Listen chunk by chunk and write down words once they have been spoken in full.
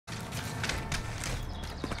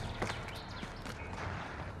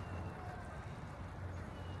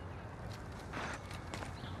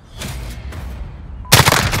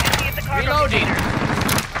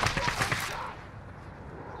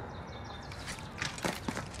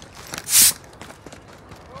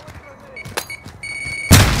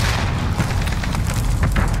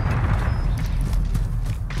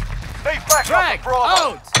backup Track at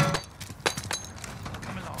Bravo. out!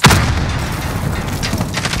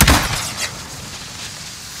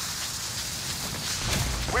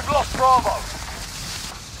 We've lost Bravo.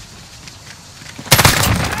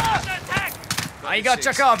 I got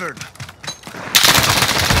you covered.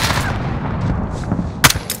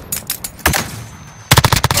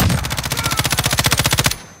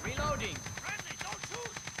 Reloading. Friendly, don't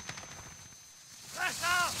shoot! Blast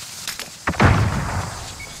out!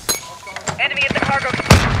 Enemy at the cargo.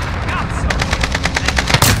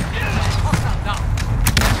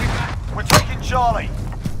 We're taking Charlie.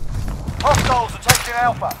 Hostiles are taking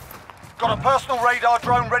Alpha. Got a personal radar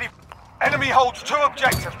drone ready. Enemy holds 2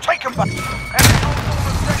 objectives. Take them back. Enemy holds all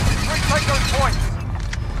objectives. Retake those points.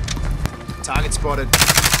 Target spotted.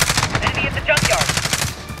 Enemy at the junkyard.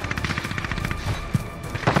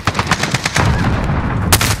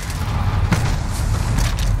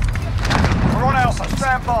 We're on Alpha.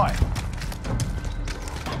 Stand by.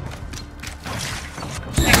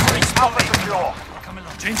 Alpha secure.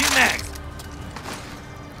 Changing mags!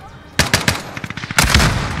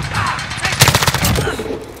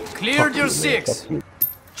 Cleared your 6.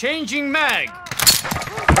 Changing mag.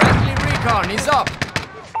 Friendly recon is up.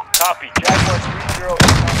 Copy. Jaguar 3-0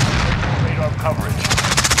 radar coverage.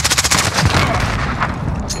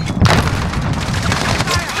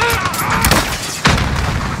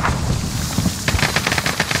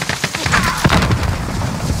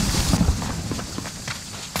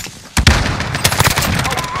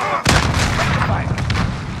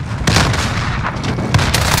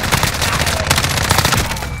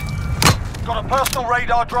 Got a personal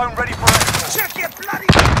radar drone ready for export. Check your bloody...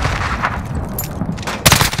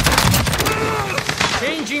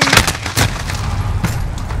 Changing.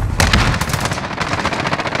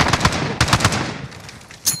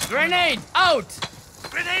 Grenade out!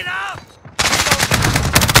 Grenade out!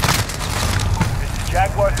 This is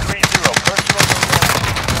Jaguar 3-0. Personal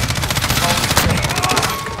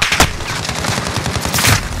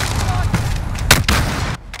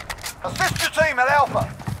assist your team at Alpha.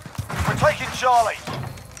 We're taking Charlie.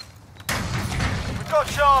 We've got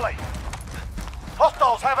Charlie.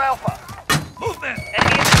 Hostiles have Alpha. Movement!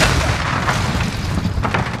 Enemy at the junkyard.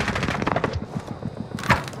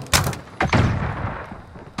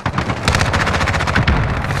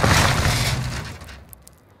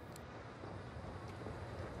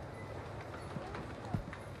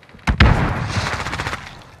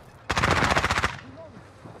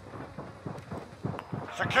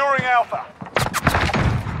 Securing Alpha.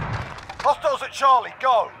 Hostiles at Charlie,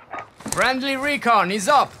 go. Friendly recon is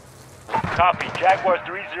up. Copy. Jaguar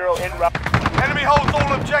 3-0 en route. Enemy holds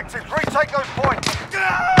all objectives. Retake those points.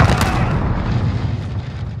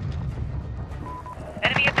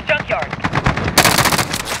 Enemy at the junkyard.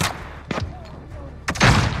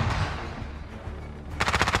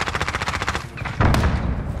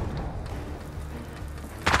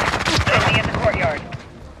 Enemy at the courtyard.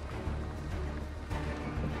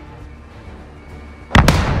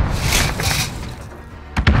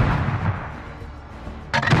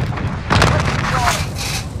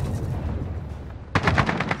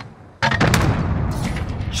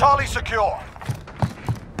 Charlie secure.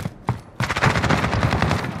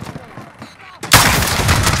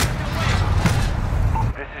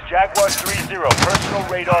 This is Jaguar 3-0. Personal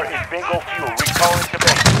radar is bingo fuel. Recalling to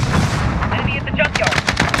base. Enemy at the junkyard.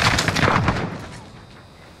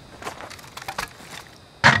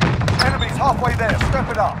 Enemy's halfway there. Step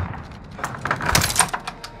it up.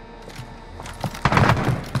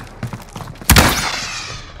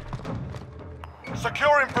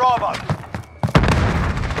 Securing Bravo.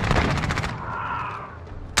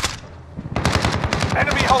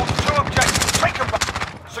 Enemy holds 2 objectives. Take them back.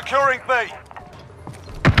 Securing B.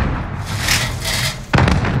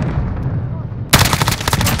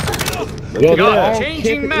 Got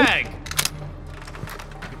changing mag.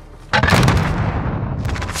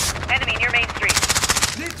 Enemy near Main Street.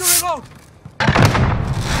 Need to reload!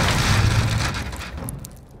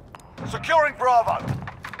 Securing Bravo.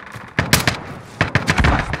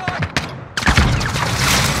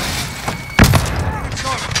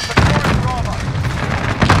 Securing Bravo.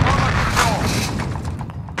 Bravo secure.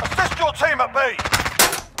 Assist your team at B.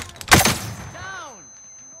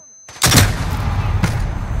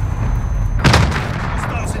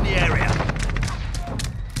 Hostiles in the area.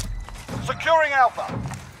 Securing Alpha.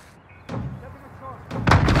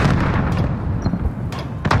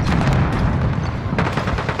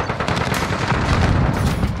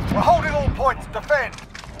 We're holding all points. Defend.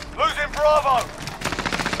 Losing Bravo.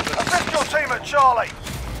 Assist your team at Charlie.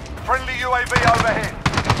 Friendly UAV overhead.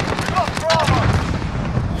 We've lost Bravo.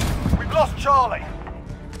 We've lost Charlie.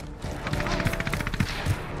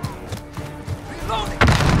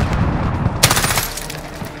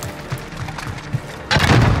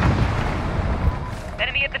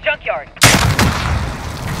 Enemy at the junkyard.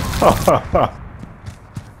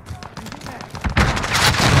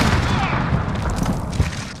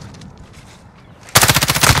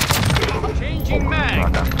 Changing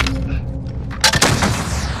mag.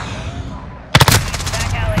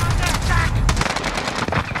 Back alley.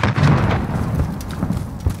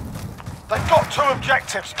 They've got 2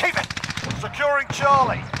 objectives. Keep it. Securing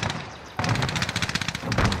Charlie.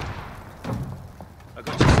 I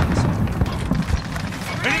got you, sons.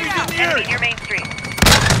 Enemies in the Enemy area! near Main Street.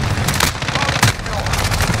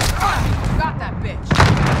 Got that bitch.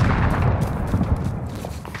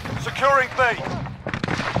 Securing B.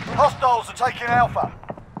 Hostiles are taking Alpha.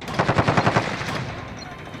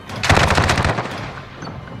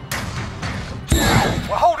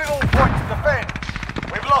 We're holding all points to defend.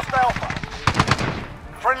 We've lost Alpha.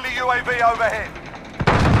 Friendly UAV overhead.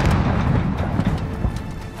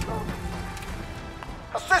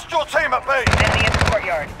 Assist your team at B. Enemy in the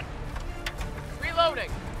courtyard.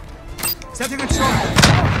 Reloading. Setting a shot!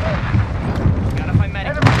 Gotta find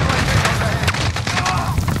medic. Enemy UAV overhead.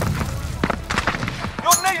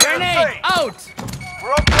 You're needed Grenade at C. out.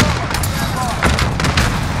 We're on cover.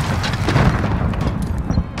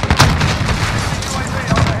 UAV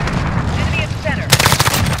overhead. Enemy at center.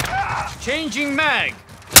 Changing mag.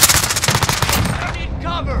 I need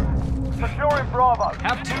cover. Securing Bravo.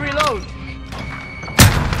 Have to reload.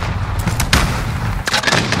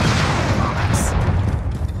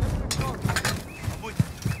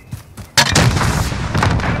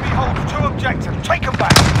 Enemy holds 2 objectives. Take them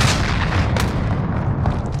back.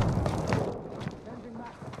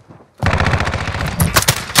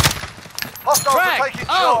 Hostiles Track. are taking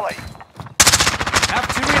Oh. Charlie. Have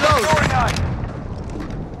to reload. Securing A.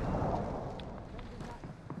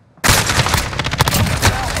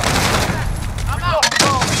 We've lost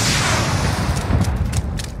Charlie.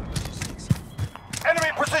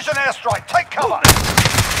 Enemy precision airstrike. Take cover.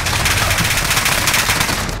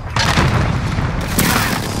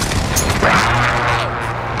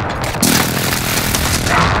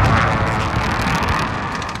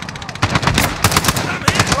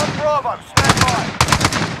 We're on Bravo. Stand by.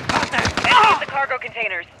 Enemy at the cargo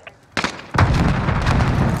containers.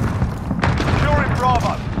 Securing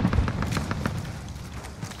Bravo.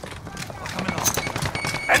 Coming on.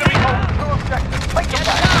 Enemy holds 2 objectives. Take them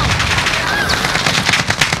back.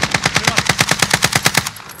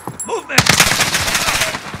 Movement!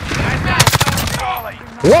 Charlie.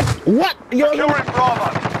 What? Yo, Securing Bravo.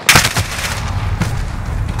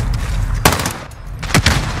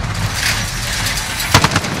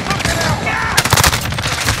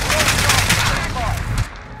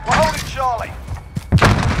 We're holding Charlie.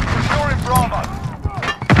 Securing Bravo.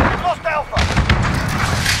 We've lost Alpha.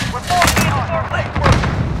 We're falling behind. Late work.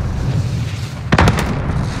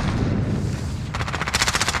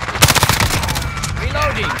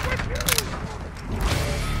 Reloading.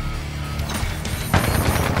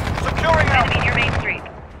 Securing Enemy Alpha. near Main Street.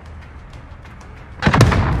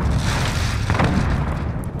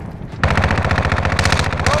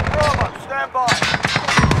 We're on Bravo. Stand by.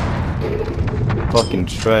 fucking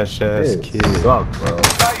trash ass kid. Suck, bro.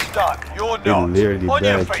 Day's done. You're They not. literally On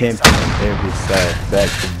your bad feet, camping son. on every side, back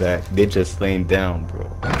to back. They just laying down, bro.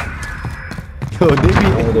 Yo, they be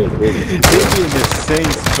in the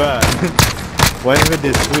same spot. Whenever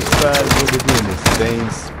they switch sides, bro, they be in the same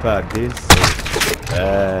spot. This so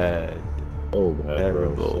bad. Oh, man.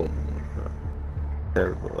 Terrible.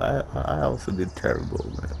 Terrible. I also did terrible,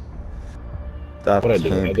 man. Stop What I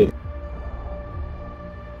did? I camping. did